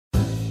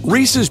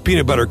Reese's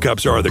peanut butter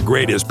cups are the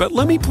greatest, but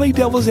let me play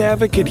devil's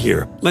advocate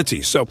here. Let's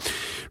see. So,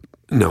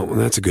 no,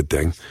 that's a good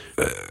thing.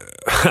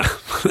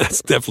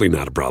 That's definitely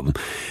not a problem.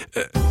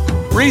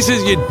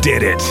 Reese's, you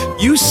did it.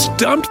 You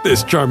stumped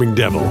this charming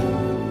devil.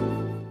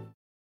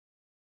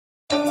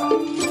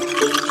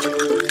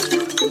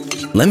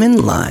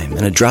 Lemon, lime,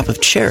 and a drop of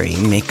cherry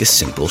make a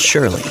simple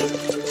Shirley.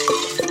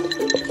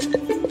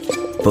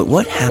 But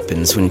what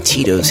happens when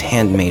Tito's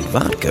handmade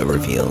vodka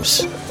reveals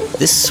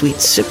this sweet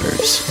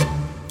sipper's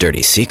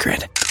dirty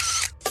secret?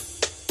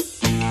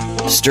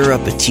 Stir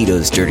up a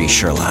Tito's Dirty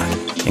Sherlock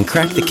and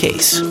crack the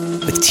case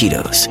with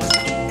Tito's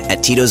at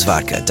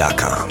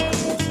Tito'sVodka.com.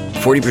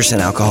 40%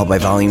 alcohol by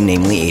volume,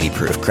 namely 80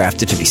 proof,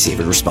 crafted to be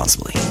savored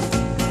responsibly.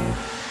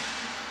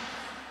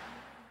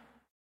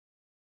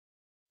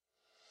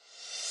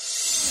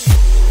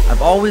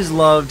 I've always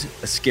loved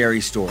a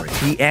scary story.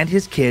 He and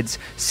his kids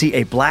see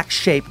a black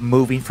shape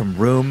moving from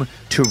room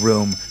to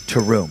room to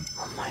room.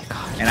 Oh my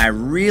God. And I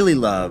really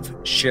love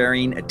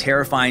sharing a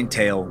terrifying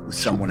tale with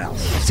someone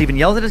else. Stephen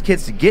yells at his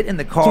kids to get in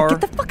the car.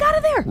 Get the fuck out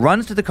of there.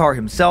 Runs to the car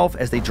himself.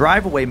 As they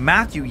drive away,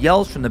 Matthew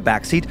yells from the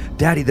back seat,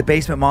 "Daddy, the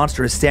basement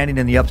monster is standing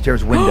in the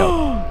upstairs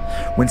window."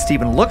 When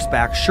Stephen looks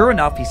back, sure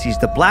enough, he sees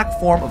the black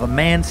form of a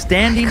man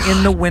standing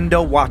in the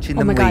window watching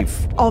them leave. Oh my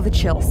God. All the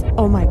chills.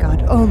 Oh my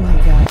God. Oh my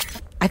God.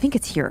 I think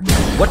it's here.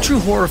 What true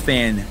horror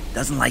fan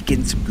doesn't like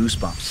getting some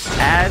goosebumps?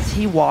 As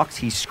he walks,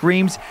 he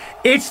screams,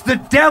 "It's the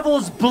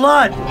devil's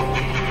blood!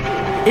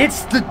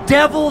 It's the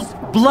devil's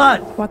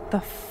blood!" What the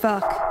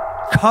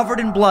fuck?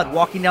 Covered in blood,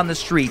 walking down the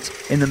street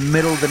in the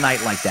middle of the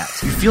night like that.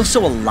 You feel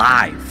so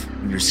alive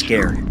when you're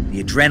scared.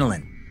 The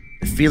adrenaline,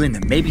 the feeling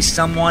that maybe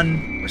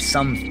someone or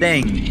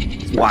something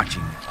is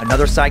watching you.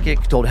 Another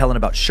psychic told Helen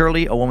about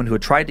Shirley, a woman who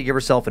had tried to give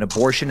herself an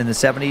abortion in the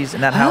 70s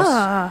in that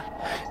house.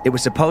 It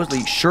was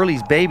supposedly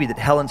Shirley's baby that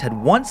Helen's had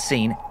once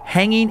seen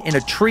hanging in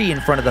a tree in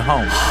front of the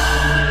home.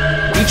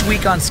 Each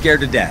week on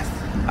Scared to Death,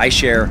 I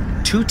share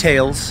 2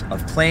 tales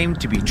of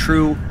claimed to be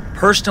true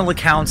personal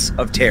accounts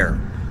of terror,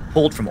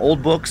 pulled from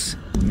old books,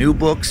 new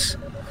books,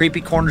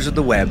 creepy corners of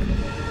the web,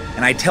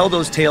 and I tell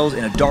those tales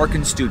in a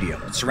darkened studio,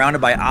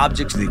 surrounded by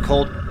objects of the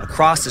occult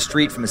across the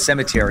street from a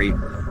cemetery,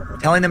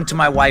 telling them to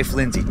my wife,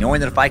 Lindsay,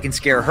 knowing that if I can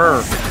scare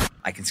her,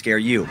 I can scare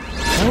you.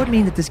 That would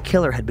mean that this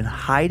killer had been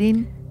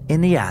hiding in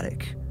the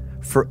attic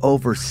for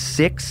over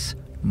 6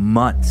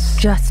 months.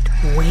 Just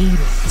waiting.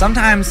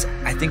 Sometimes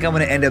I think I'm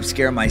going to end up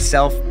scaring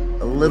myself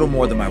a little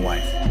more than my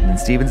wife. And then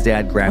Steven's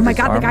dad grabbed Oh my his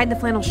God, arm. the guy in the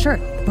flannel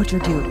shirt. The butcher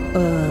dude.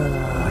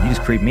 You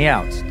just creeped me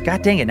out.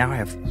 God dang it, now I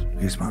have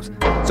goosebumps.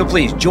 So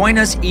please, join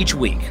us each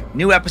week.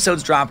 New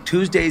episodes drop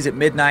Tuesdays at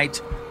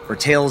midnight for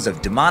tales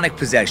of demonic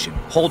possession,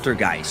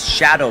 poltergeists,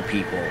 shadow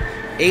people,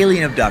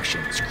 alien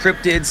abductions,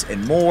 cryptids,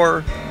 and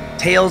more.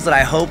 Tales that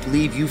I hope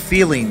leave you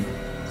feeling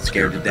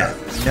scared to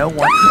death. No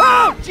one...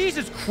 Oh,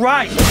 Jesus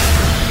Christ!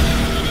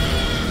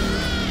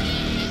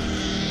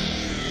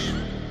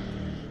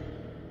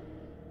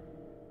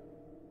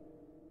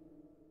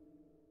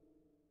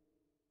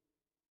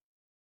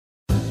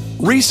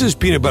 Reese's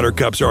peanut butter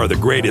cups are the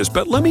greatest,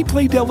 but let me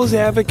play devil's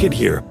advocate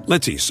here.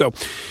 Let's see. So,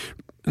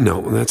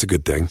 no, that's a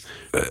good thing.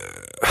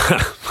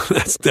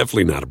 That's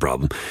definitely not a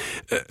problem.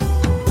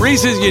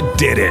 Reese's, you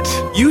did it.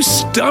 You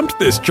stumped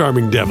this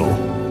charming devil.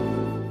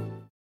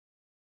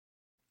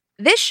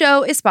 This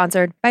show is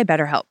sponsored by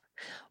BetterHelp.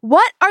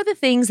 What are the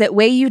things that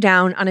weigh you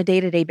down on a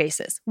day-to-day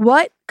basis?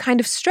 What kind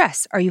of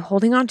stress are you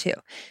holding on to?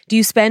 Do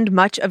you spend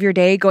much of your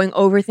day going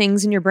over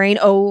things in your brain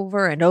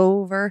over and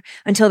over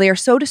until they are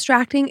so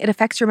distracting it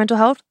affects your mental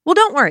health? Well,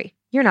 don't worry.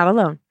 You're not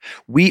alone.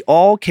 We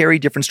all carry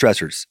different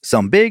stressors,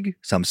 some big,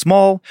 some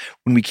small.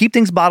 When we keep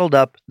things bottled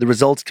up, the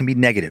results can be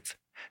negative.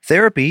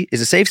 Therapy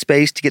is a safe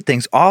space to get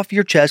things off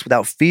your chest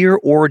without fear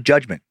or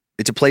judgment.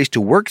 It's a place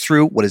to work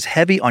through what is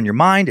heavy on your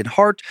mind and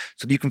heart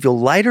so that you can feel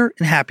lighter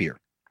and happier.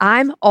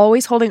 I'm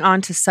always holding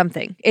on to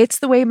something. It's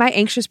the way my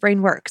anxious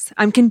brain works.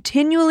 I'm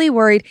continually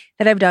worried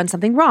that I've done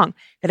something wrong,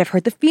 that I've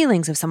hurt the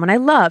feelings of someone I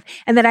love,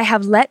 and that I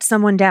have let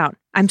someone down.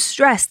 I'm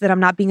stressed that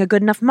I'm not being a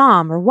good enough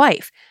mom or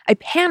wife. I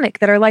panic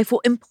that our life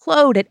will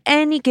implode at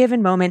any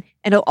given moment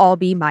and it'll all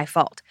be my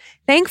fault.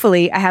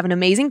 Thankfully, I have an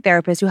amazing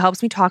therapist who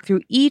helps me talk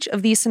through each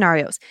of these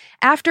scenarios.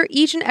 After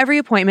each and every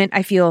appointment,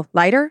 I feel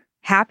lighter,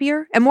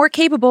 happier, and more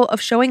capable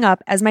of showing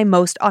up as my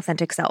most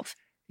authentic self.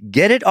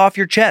 Get it off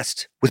your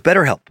chest with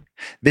BetterHelp.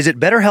 Visit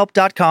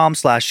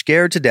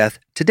BetterHelp.com/scaredtodeath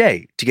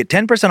today to get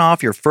 10%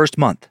 off your first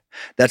month.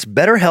 That's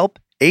BetterHelp,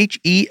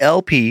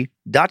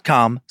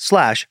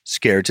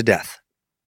 HELP.com/scaredtodeath.